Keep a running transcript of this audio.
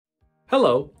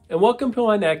Hello, and welcome to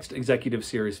my next Executive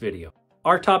Series video.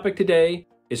 Our topic today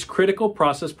is critical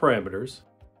process parameters,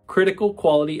 critical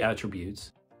quality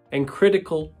attributes, and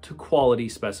critical to quality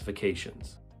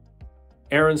specifications.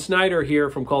 Aaron Snyder here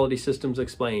from Quality Systems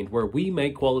Explained, where we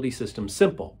make quality systems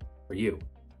simple for you.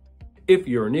 If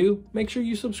you're new, make sure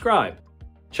you subscribe.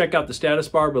 Check out the status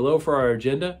bar below for our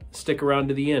agenda. Stick around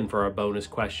to the end for our bonus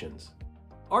questions.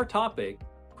 Our topic,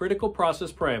 critical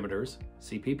process parameters,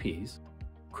 CPPs,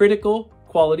 critical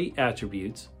quality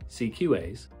attributes,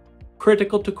 CQAs,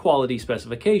 critical to quality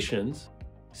specifications,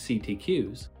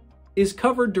 CTQs, is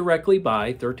covered directly by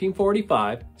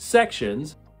 1345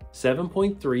 sections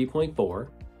 7.3.4,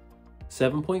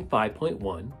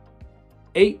 7.5.1,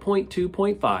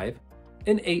 8.2.5,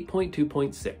 and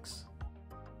 8.2.6.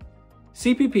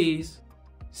 CPPs,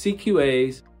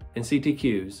 CQAs, and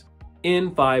CTQs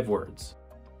in 5 words.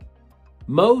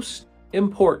 Most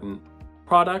important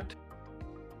product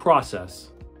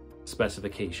process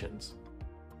specifications.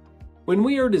 When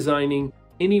we are designing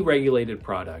any regulated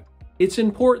product, it's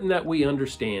important that we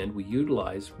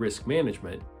utilize risk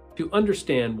management to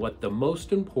understand what the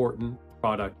most important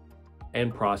product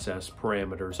and process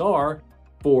parameters are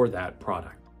for that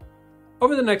product.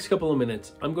 Over the next couple of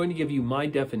minutes, I'm going to give you my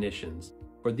definitions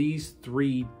for these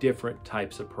 3 different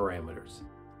types of parameters.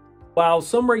 While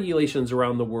some regulations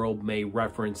around the world may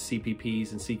reference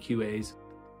CPPs and CQAs,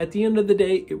 at the end of the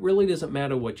day, it really doesn't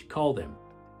matter what you call them.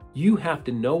 You have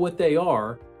to know what they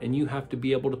are, and you have to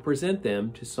be able to present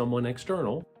them to someone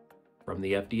external, from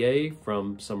the FDA,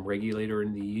 from some regulator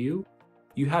in the EU.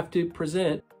 You have to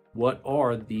present what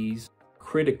are these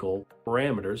critical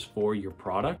parameters for your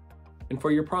product and for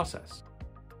your process.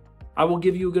 I will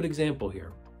give you a good example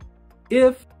here.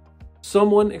 If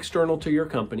someone external to your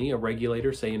company, a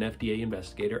regulator, say an FDA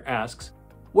investigator, asks,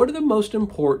 what are the most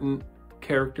important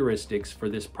characteristics for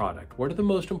this product? What are the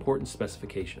most important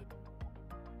specifications?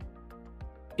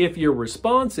 If your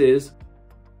response is,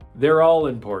 they're all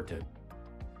important,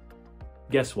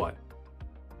 guess what?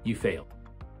 You failed.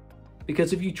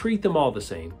 Because if you treat them all the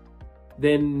same,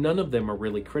 then none of them are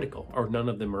really critical, or none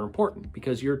of them are important,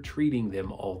 because you're treating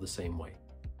them all the same way.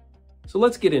 So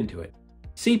let's get into it.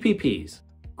 CPPs,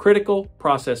 critical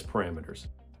process parameters.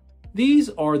 These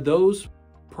are those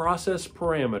process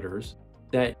parameters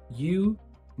that you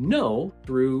know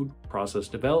through process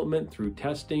development, through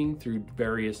testing, through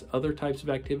various other types of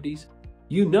activities.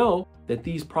 You know that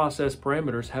these process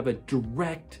parameters have a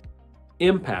direct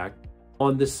impact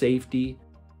on the safety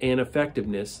and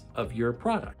effectiveness of your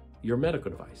product, your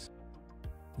medical device.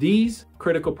 These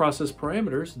critical process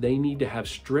parameters, they need to have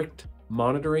strict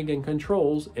monitoring and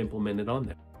controls implemented on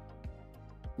them.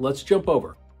 Let's jump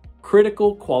over.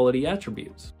 Critical quality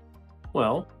attributes.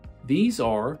 Well, these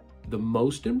are the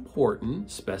most important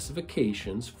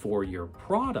specifications for your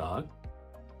product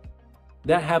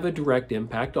that have a direct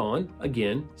impact on,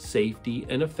 again, safety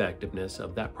and effectiveness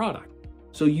of that product.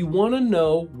 So you want to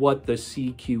know what the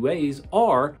CQAs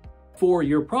are for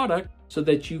your product so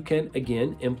that you can,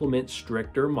 again, implement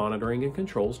stricter monitoring and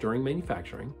controls during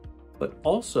manufacturing. But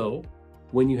also,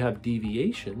 when you have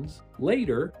deviations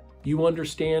later, you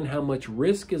understand how much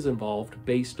risk is involved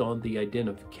based on the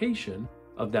identification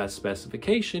of that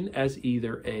specification as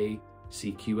either a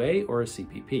CQA or a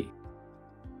CPP.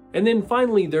 And then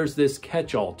finally, there's this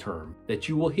catch-all term that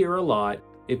you will hear a lot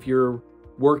if you're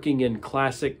working in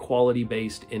classic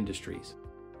quality-based industries.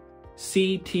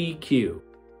 CtQ,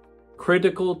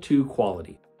 critical to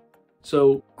quality.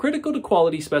 So critical to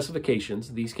quality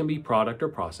specifications, these can be product or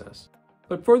process.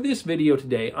 But for this video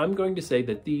today, I'm going to say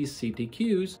that these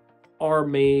CTQs are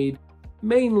made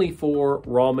mainly for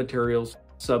raw materials,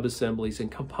 subassemblies, and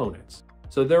components.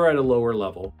 So they're at a lower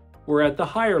level. Where at the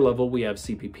higher level, we have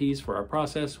CPPs for our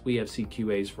process, we have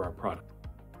CQAs for our product.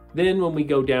 Then when we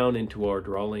go down into our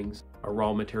drawings, our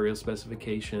raw material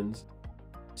specifications,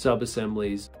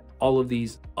 subassemblies, all of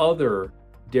these other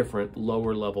different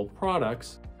lower level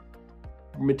products,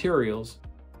 materials,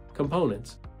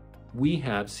 components, we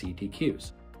have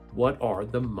CTQs. What are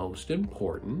the most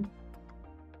important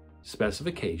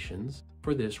specifications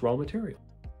for this raw material?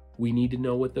 We need to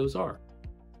know what those are.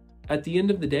 At the end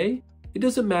of the day, it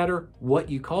doesn't matter what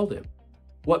you call them.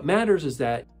 What matters is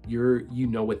that you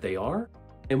know what they are,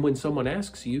 and when someone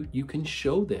asks you, you can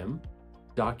show them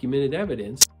documented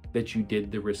evidence that you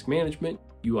did the risk management,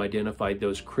 you identified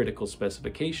those critical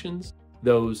specifications,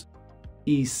 those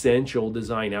essential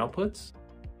design outputs,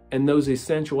 and those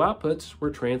essential outputs were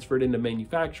transferred into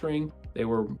manufacturing, they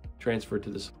were transferred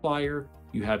to the supplier,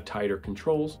 you have tighter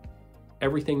controls,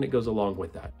 everything that goes along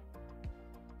with that.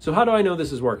 So how do I know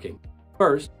this is working?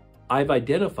 First, I've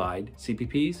identified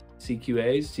CPPs,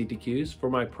 CQAs, CtQs for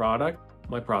my product,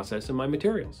 my process, and my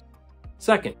materials.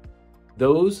 Second,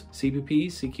 those CPPs,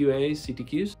 CQAs,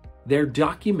 CtQs, they're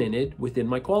documented within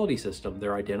my quality system.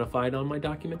 They're identified on my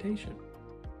documentation.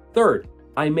 Third,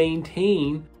 I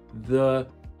maintain the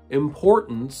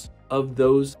importance of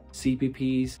those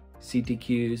CPPs,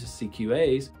 CtQs,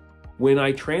 CQAs when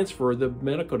I transfer the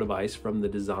medical device from the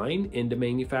design into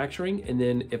manufacturing, and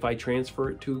then if I transfer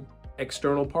it to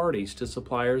external parties, to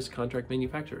suppliers, contract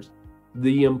manufacturers.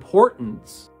 The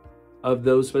importance of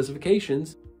those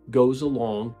specifications goes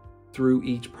along through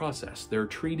each process. They're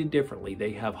treated differently.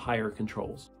 They have higher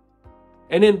controls.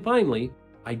 And then finally,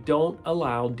 I don't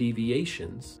allow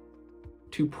deviations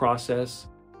to process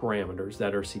parameters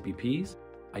that are CPPs.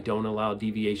 I don't allow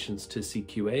deviations to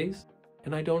CQAs,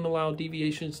 and I don't allow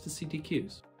deviations to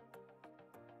CtQs.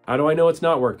 How do I know it's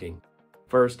not working?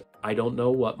 First, I don't know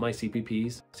what my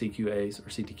CPPs, CQAs, or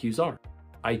CtQs are.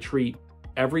 I treat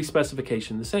every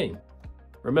specification the same.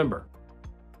 Remember,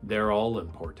 they're all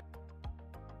important.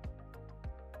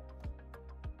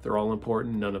 They're all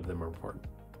important, none of them are important.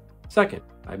 Second,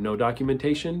 I have no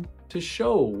documentation to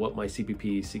show what my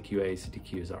CPPs, CQAs,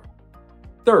 CtQs are.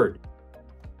 Third,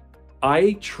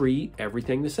 I treat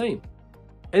everything the same.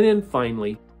 And then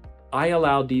finally, I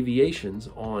allow deviations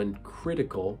on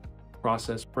critical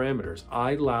process parameters.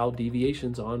 I allow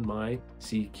deviations on my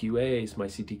CQAs, my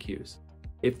CtQs.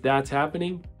 If that's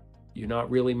happening, you're not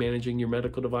really managing your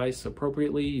medical device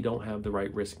appropriately. You don't have the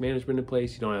right risk management in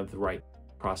place. You don't have the right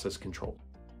process control.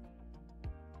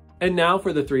 And now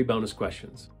for the 3 bonus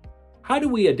questions. How do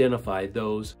we identify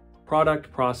those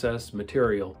product, process,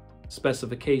 material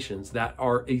specifications that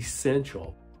are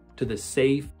essential to the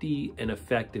safety and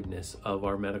effectiveness of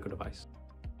our medical device?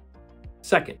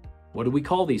 Second, what do we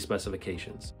call these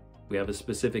specifications? Do we have a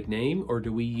specific name, or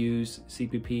do we use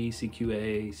CPP,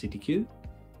 CQA, CtQ?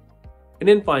 And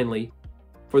then finally,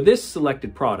 for this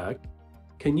selected product,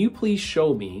 can you please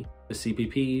show me the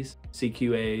CPPs,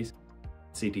 CQAs,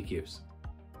 CtQs?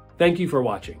 Thank you for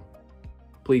watching.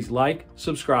 Please like,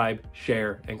 subscribe,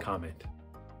 share, and comment.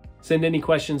 Send any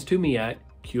questions to me at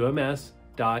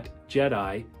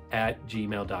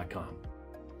qms.jedi@gmail.com.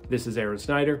 This is Aaron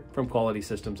Snyder from Quality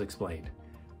Systems Explained,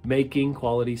 making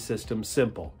quality systems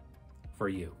simple for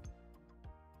you.